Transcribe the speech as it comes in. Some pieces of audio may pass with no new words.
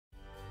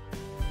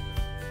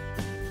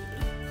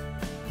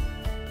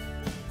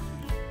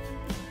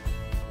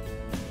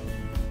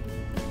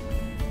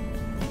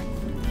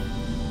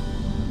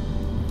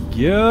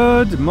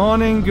Good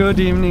morning, good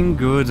evening,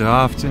 good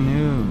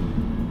afternoon.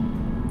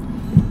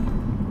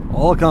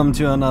 Welcome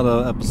to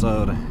another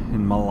episode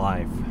in my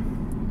life.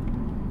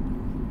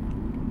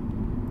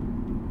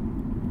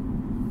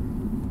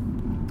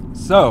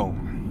 So,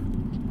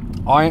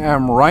 I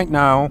am right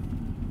now.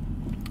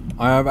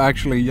 I have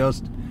actually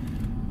just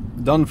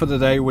done for the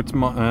day with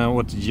my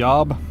with the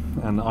job,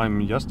 and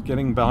I'm just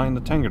getting behind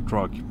the tanker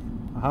truck.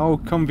 How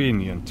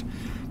convenient.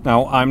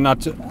 Now,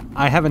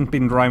 I haven't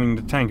been driving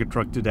the tanker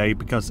truck today,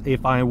 because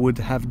if I would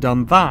have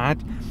done that,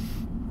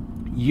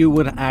 you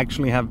would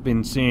actually have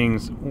been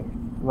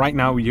seeing, right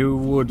now you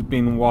would have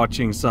been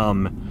watching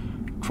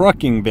some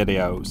trucking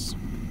videos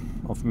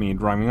of me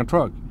driving a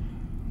truck.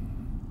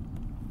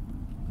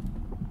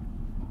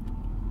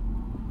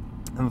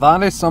 And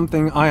that is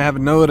something I have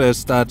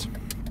noticed, that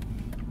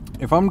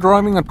if I'm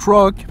driving a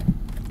truck,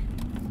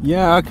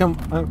 yeah, I can,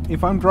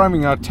 if I'm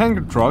driving a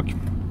tanker truck,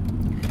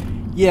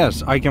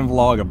 yes, I can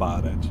vlog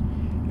about it.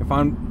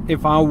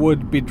 If I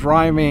would be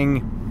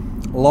driving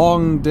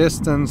long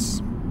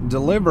distance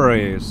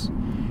deliveries,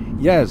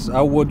 yes, I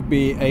would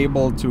be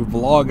able to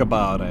vlog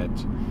about it,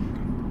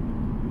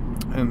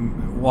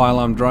 and while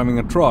I'm driving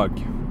a truck.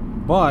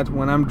 But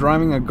when I'm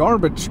driving a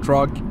garbage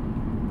truck,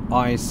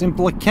 I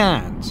simply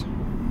can't.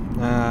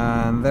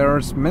 And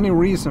there's many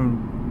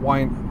reasons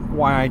why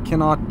I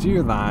cannot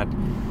do that.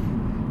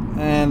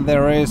 And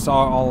there is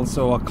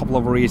also a couple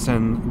of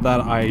reasons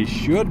that I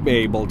should be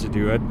able to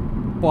do it,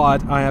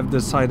 but I have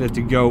decided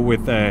to go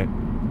with a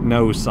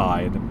no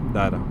side,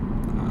 that I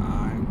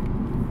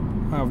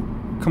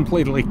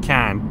completely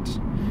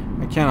can't.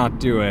 I cannot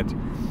do it,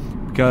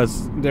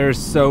 because there's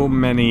so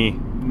many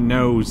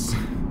no's.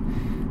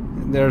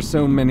 There's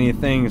so many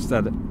things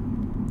that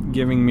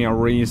giving me a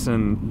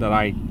reason that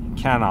I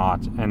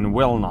cannot and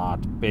will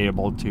not be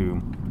able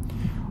to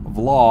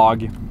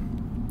vlog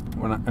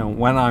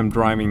when I'm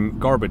driving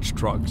garbage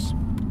trucks.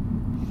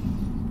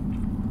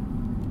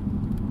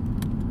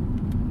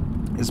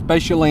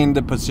 Especially in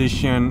the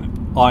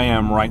position I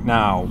am right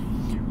now,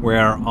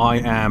 where I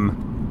am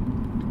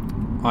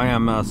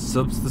a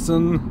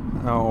subsistence,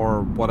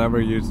 or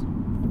whatever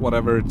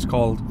it's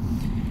called.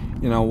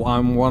 You know,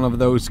 I'm one of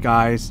those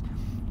guys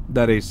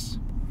that is,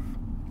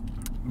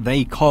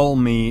 they call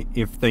me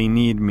if they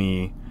need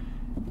me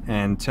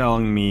and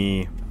telling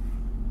me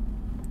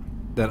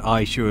that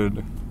I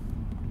should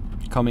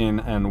come in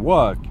and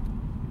work.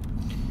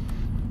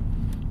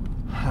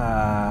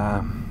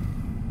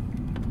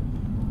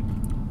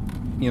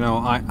 You know,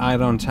 I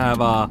don't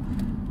have a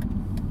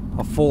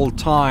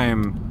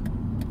full-time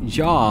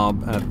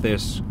job at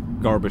this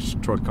garbage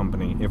truck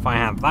company. If I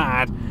had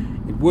that,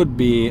 it would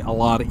be a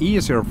lot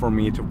easier for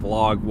me to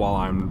vlog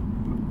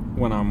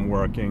when I'm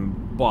working,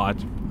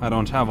 but I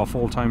don't have a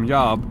full-time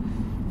job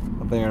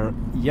there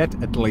yet,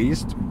 at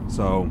least.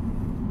 So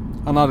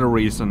another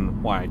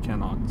reason why I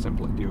cannot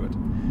simply do it.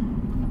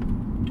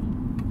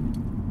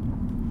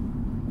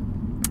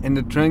 And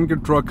the tanker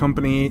truck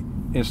company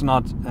is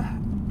not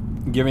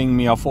giving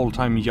me a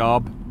full-time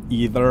job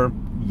either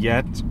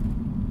yet,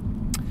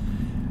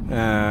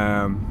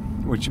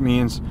 which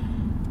means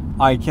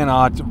I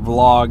cannot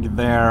vlog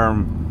there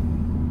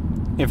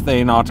if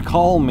they not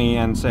call me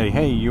and say,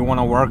 hey, you want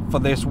to work for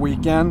this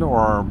weekend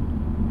or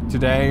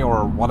today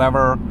or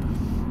whatever.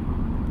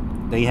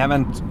 They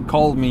haven't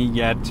called me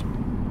yet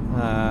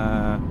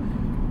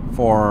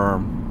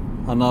for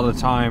another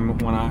time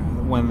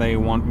when they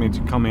want me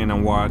to come in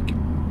and work.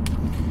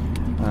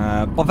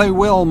 But they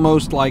will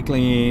most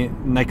likely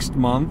next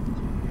month.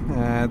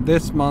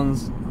 This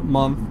month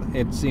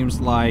it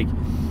seems like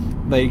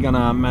they're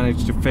gonna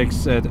manage to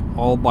fix it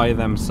all by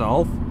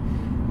themselves.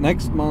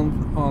 Next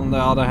month, on the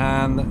other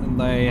hand,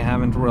 they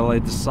haven't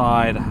really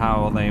decided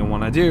how they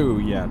want to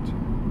do yet.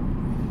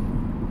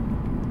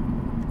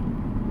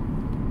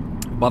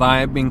 But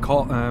I've been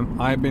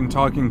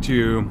talking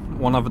to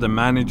one of the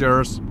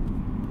managers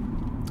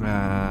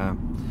that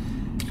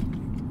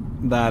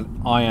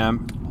I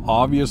am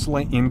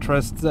obviously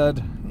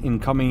interested in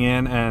coming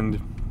in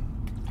and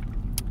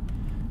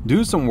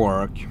do some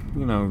work,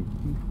 you know,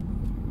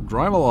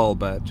 drive a little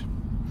bit.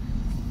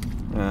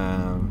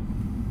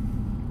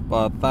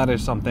 But that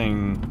is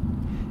something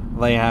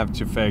they have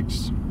to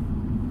fix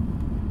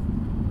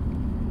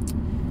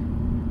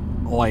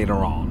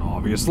later on,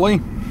 obviously.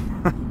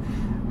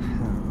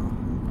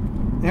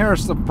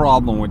 Here's the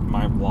problem with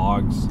my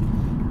vlogs.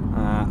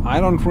 I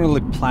don't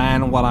really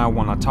plan what I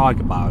want to talk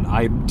about.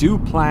 I do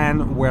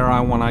plan where I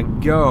want to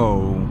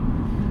go,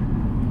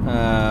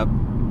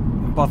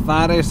 but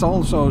that is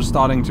also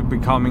starting to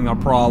becoming a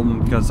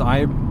problem, because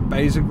I've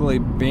basically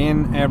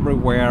been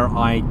everywhere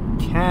I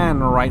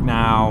can right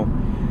now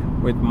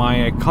with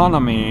my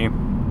economy.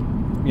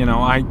 You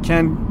know, I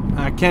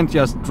can't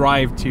just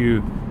drive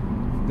to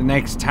the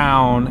next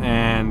town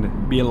and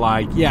be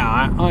like,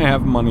 yeah, I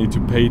have money to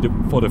pay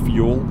for the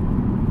fuel.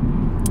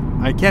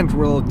 I can't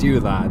really do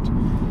that.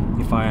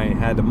 If I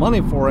had the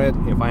money for it,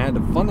 if I had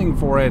the funding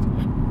for it,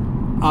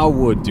 I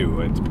would do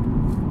it.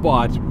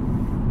 But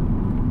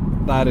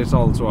that is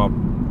also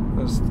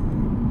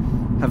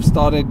have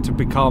started to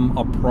become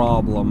a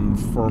problem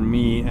for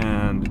me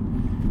and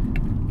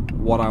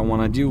what I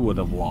want to do with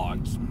the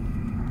vlogging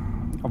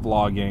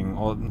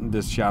on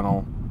this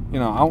channel. You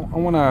know, I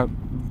want to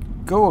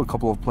go a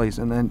couple of places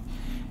and then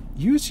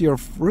use your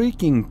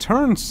freaking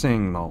turn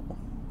signal,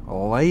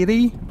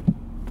 lady.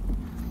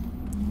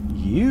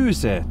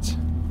 Use it.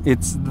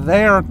 It's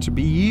there to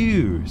be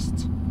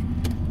used.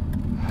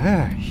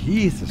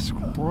 Jesus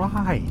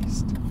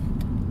Christ.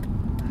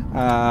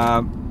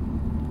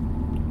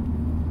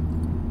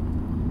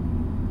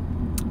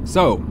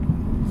 So,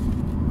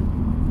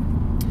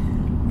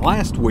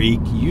 last week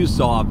you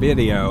saw a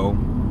video,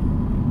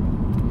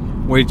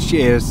 which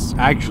is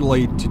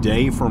actually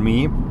today for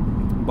me,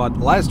 but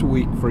last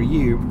week for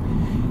you,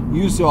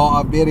 you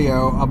saw a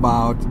video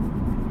about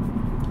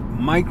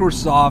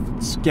Microsoft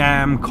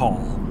scam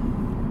call.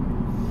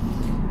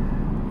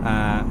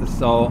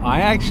 So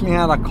I actually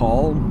had a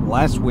call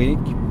last week,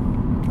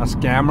 a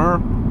scammer,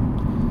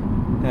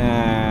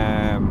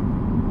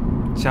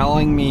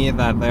 telling me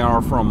that they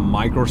are from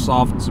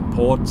Microsoft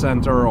Support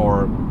Center,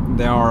 or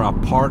they are a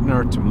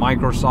partner to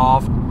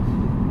Microsoft,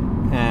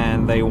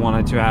 and they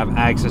wanted to have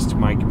access to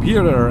my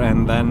computer.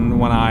 And then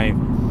when I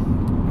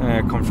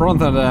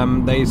confronted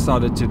them, they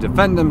started to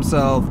defend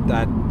themselves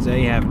that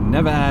they have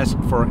never asked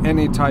for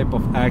any type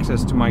of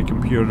access to my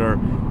computer.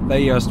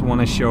 They just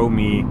want to show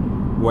me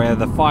where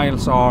the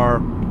files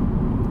are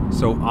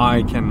so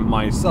I can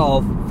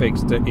myself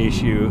fix the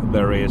issue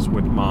there is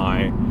with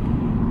my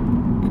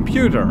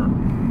computer.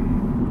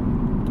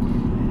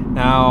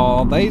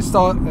 Now they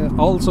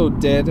also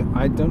did,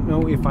 I don't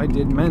know if I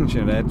did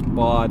mention it,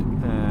 but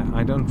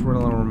I don't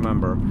really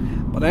remember,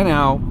 but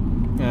anyhow,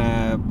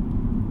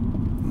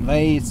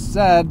 they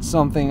said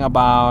something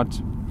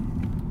about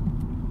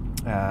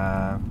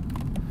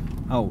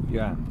oh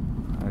yeah,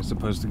 I was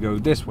supposed to go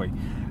this way.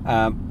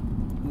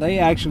 They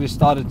actually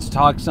started to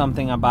talk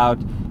something about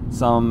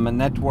some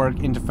network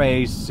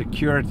interface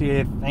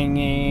security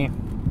thingy,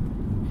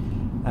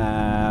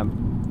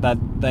 that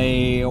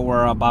they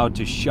were about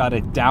to shut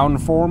it down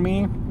for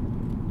me.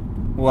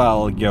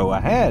 Well, go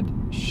ahead,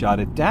 shut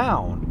it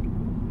down.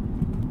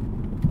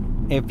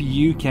 If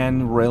you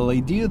can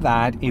really do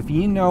that, if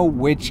you know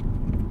which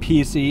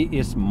PC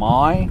is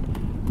my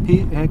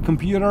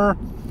computer,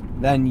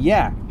 then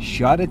yeah,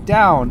 shut it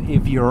down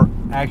if you're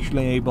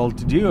actually able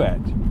to do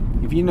it.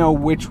 If you know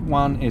which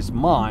one is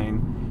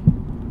mine,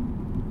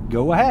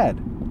 go ahead.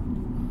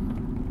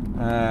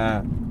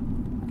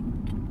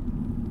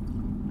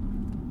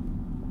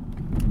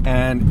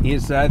 And he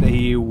said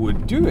he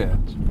would do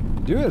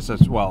this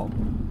as well.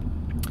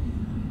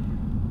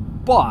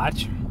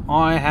 But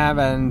I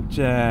haven't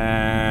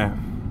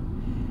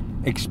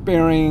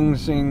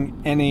experiencing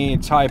any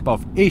type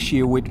of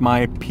issue with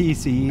my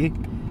PC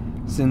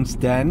since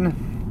then.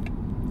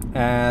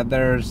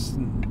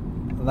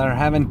 There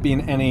haven't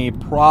been any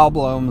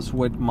problems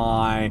with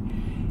my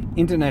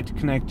internet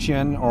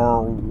connection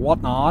or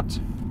whatnot.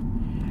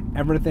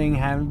 Everything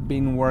has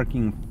been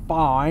working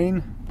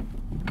fine,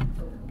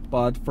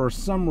 but for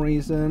some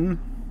reason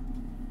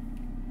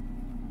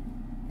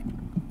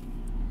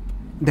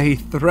they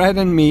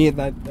threatened me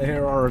that they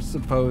are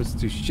supposed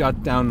to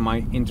shut down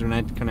my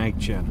internet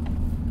connection.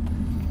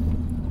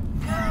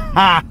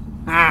 Ha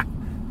ha!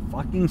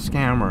 Fucking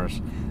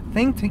scammers.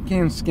 Think they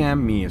can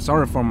scam me.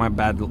 Sorry for my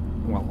bad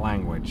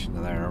language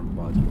there,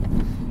 but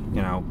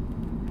you know,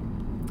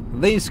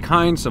 these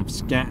kinds of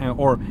scam,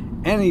 or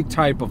any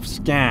type of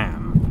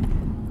scam,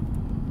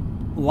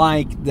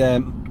 like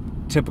the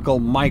typical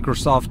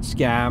Microsoft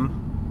scam,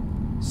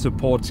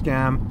 support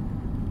scam,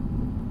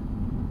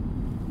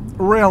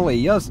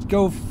 really, just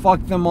go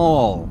fuck them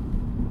all.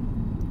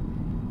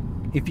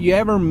 If you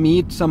ever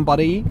meet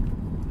somebody,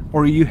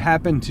 or you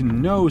happen to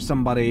know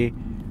somebody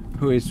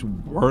who is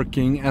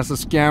working as a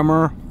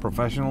scammer,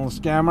 professional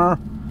scammer,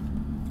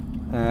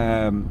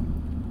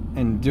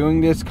 and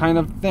doing this kind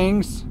of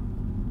things,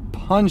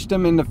 punch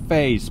them in the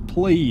face,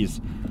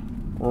 please.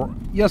 Or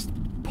just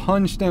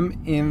punch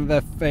them in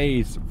the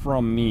face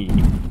from me.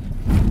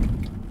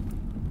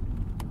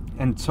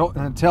 And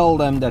tell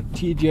them that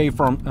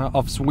TJ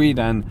of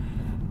Sweden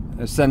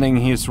is sending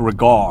his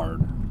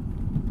regard.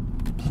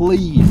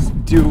 Please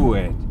do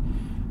it.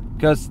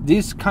 Because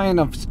these kind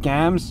of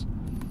scams,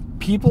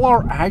 people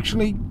are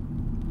actually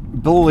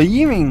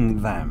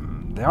believing them.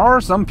 There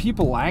are some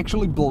people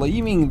actually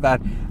believing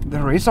that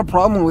there is a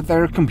problem with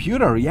their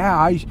computer. Yeah,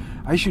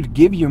 I should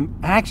give you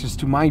access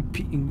to my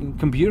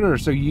computer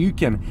so you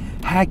can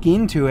hack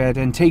into it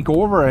and take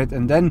over it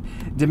and then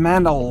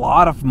demand a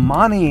lot of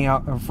money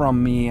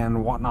from me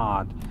and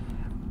whatnot.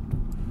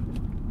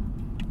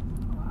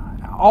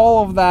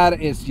 All of that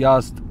is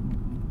just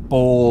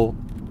bull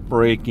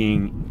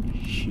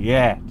freaking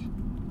shit.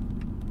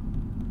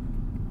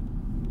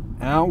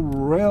 And I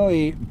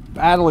really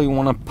badly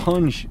want to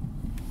punch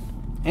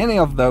any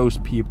of those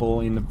people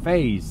in the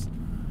face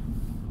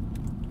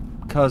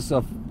because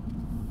of,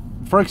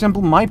 for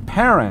example, my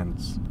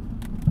parents.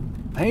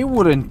 They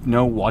wouldn't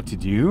know what to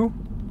do.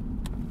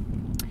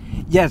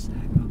 Yes,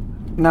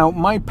 Now,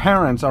 my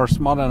parents are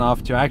smart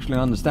enough to actually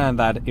understand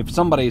that if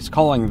somebody is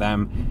calling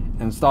them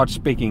and starts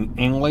speaking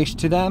English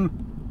to them,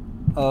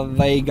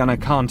 they gonna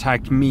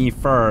contact me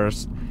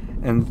first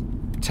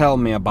and tell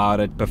me about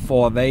it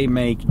before they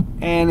make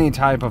any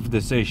type of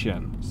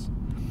decisions.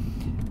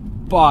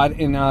 But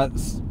in a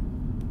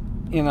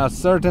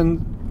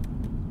certain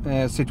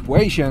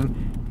situation,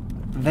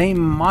 they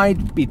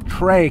might be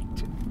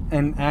tricked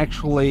and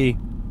actually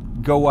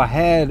go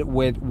ahead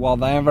with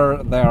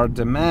whatever they are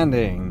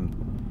demanding.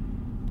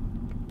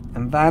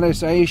 And that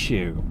is an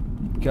issue,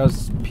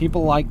 because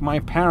people like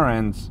my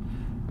parents,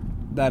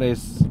 that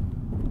is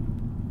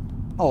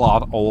a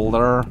lot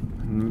older,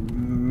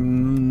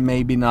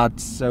 maybe not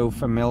so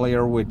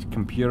familiar with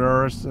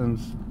computers and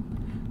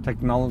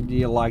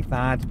technology like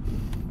that,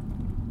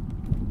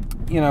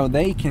 you know,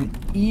 they can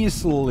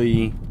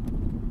easily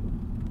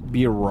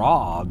be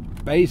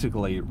robbed,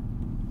 basically, or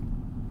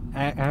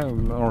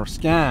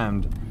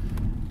scammed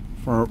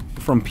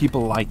from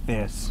people like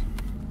this,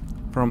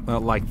 from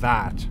like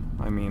that.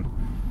 I mean,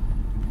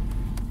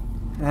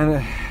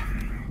 and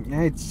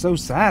yeah, it's so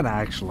sad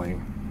actually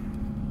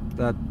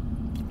that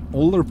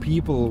older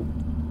people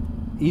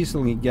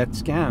easily get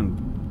scammed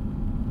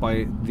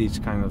by these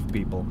kind of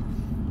people.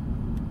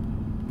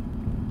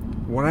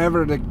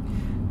 Whatever the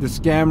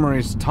scammer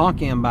is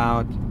talking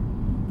about,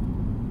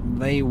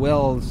 they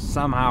will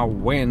somehow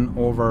win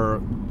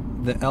over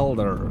the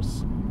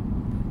elders.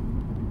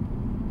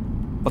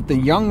 But the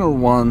younger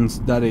ones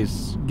that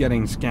is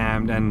getting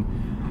scammed and,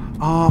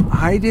 oh,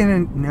 I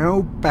didn't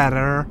know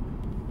better.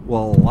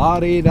 Well,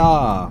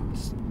 la-di-da,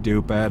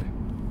 stupid.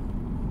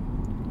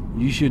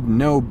 You should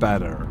know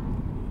better.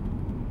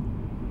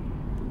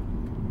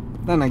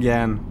 Then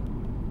again,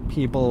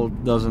 people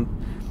doesn't,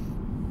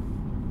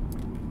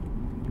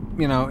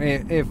 you know,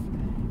 if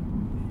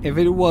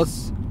it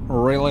was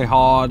really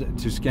hard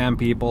to scam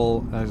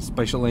people,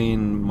 especially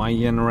in my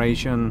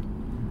generation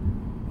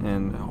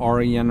and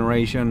our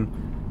generation,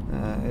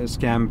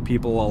 scam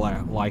people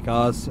like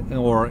us,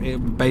 or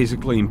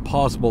basically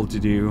impossible to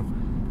do,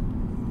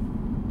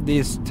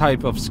 these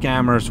type of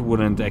scammers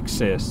wouldn't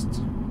exist.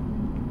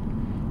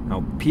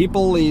 Now,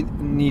 people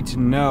need to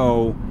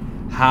know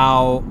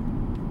how,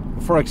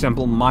 for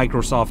example,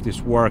 Microsoft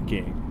is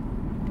working.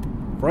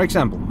 For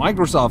example,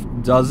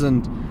 Microsoft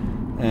doesn't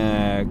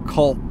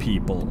call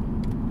people.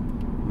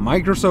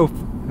 Microsoft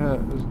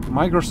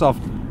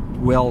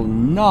will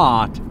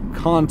not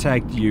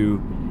contact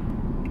you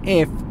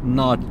if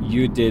not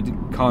you did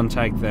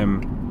contact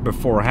them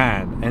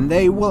beforehand, and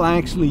they will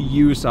actually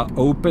use an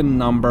open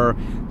number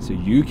so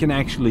you can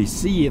actually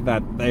see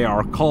that they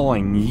are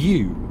calling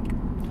you.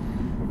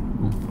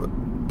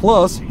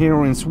 Plus,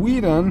 here in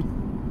Sweden,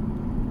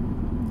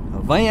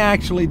 they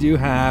actually do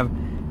have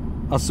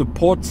a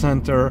support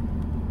center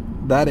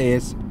that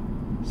is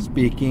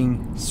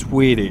speaking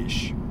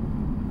Swedish.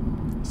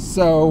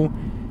 So,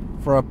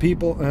 for a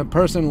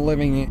person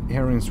living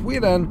here in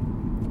Sweden,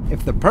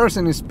 if the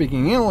person is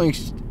speaking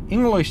English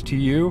to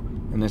you,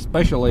 and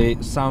especially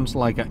sounds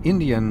like an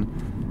Indian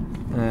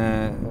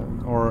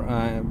or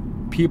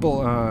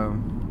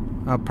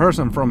a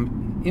person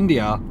from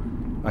India,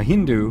 a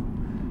Hindu,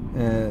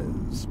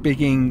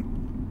 speaking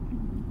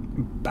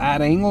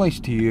bad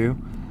English to you,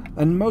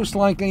 then most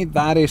likely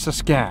that is a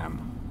scam.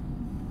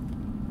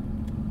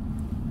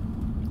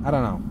 I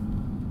don't know.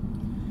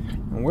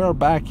 And we're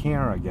back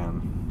here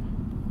again.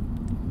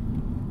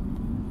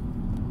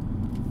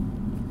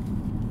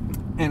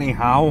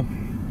 Anyhow,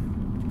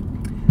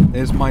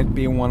 this might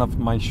be one of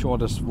my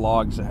shortest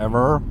vlogs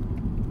ever.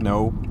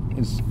 No,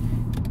 it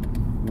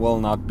will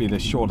not be the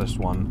shortest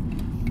one,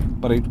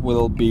 but it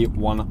will be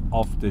one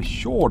of the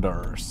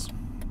shortest.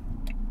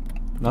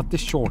 Not the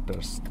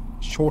shortest.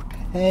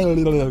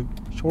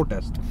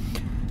 Shortest.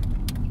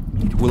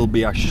 It will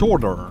be a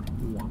shorter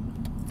one.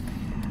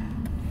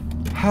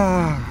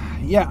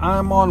 Yeah,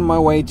 I'm on my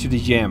way to the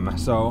gym,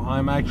 so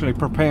I'm actually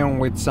preparing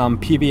with some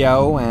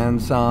PBO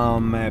and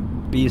some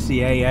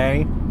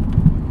BCAA.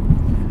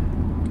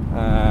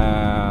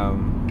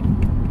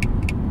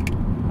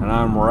 And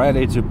I'm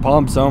ready to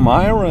pump some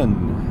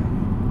iron.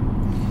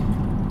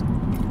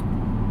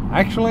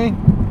 Actually,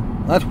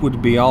 that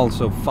would be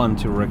also fun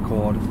to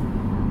record,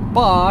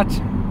 but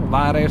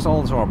that is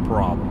also a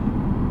problem.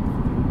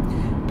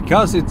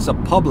 Because it's a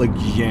public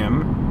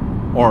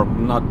gym, or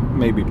not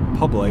maybe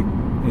public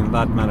in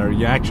that manner,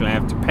 you actually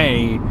have to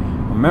pay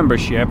a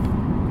membership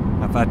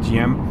at that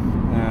gym,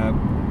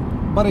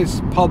 but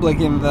it's public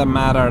in the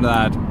matter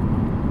that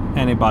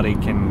anybody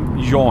can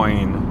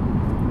join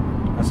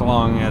as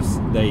long as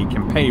they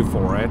can pay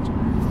for it.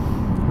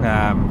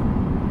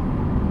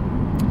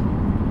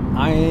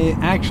 I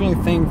actually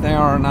think they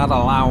are not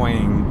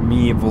allowing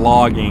me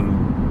vlogging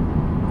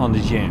on the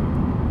gym.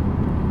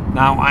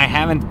 Now, I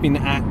haven't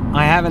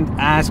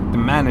asked the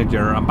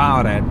manager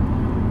about it,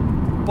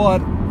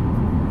 but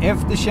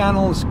if the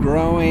channel is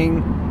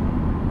growing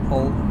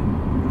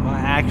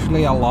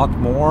actually a lot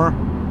more,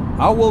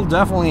 I will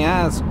definitely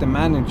ask the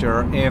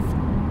manager if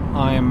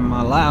I'm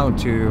allowed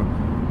to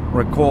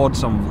record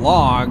some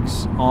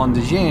vlogs on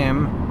the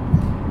gym,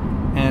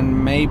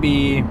 and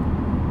maybe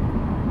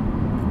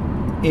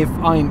if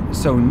I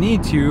so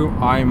need to,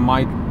 I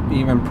might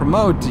even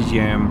promote the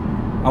gym.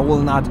 I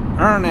will not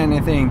earn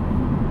anything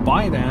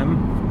by them.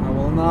 I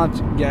will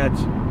not get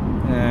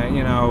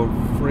you know,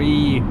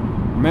 free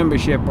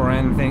membership or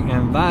anything,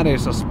 and that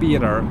is a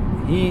speeder.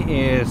 He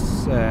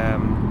is that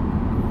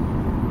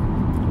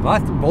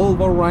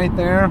Volvo right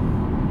there.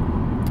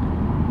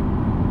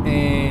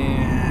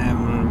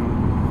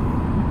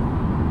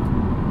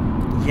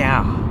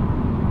 Yeah,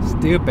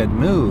 stupid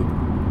move.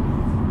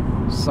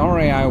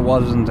 Sorry,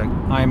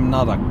 I'm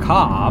not a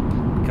cop,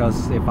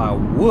 because if I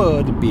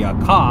would be a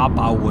cop,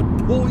 I would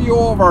pull you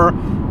over,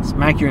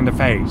 smack you in the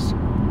face.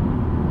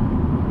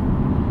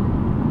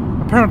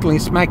 Apparently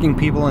smacking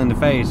people in the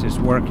face is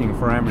working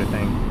for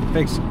everything.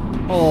 Fix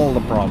all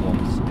the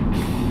problems.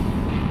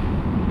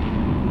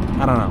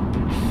 I don't know.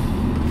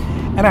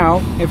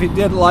 Anyhow, if you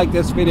did like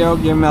this video,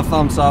 give me a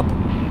thumbs up.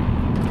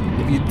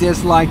 If you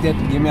disliked it,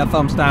 give me a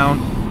thumbs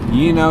down.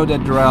 You know the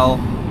drill.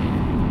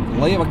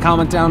 Leave a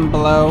comment down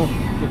below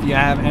if you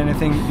have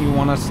anything you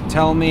want to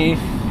tell me,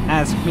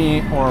 ask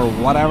me, or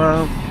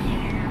whatever.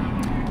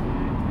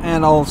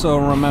 And also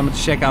remember to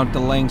check out the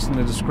links in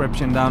the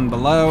description down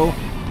below,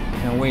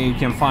 and where you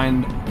can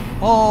find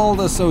all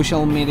the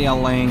social media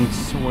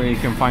links where you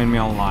can find me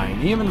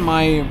online. Even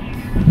my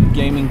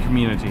gaming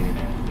community.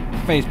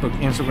 Facebook,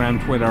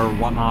 Instagram, Twitter,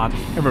 whatnot,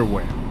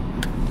 everywhere.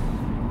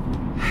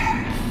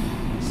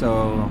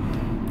 So,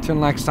 till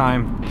next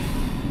time,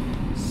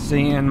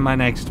 see you in my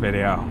next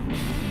video.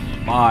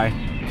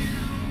 Bye.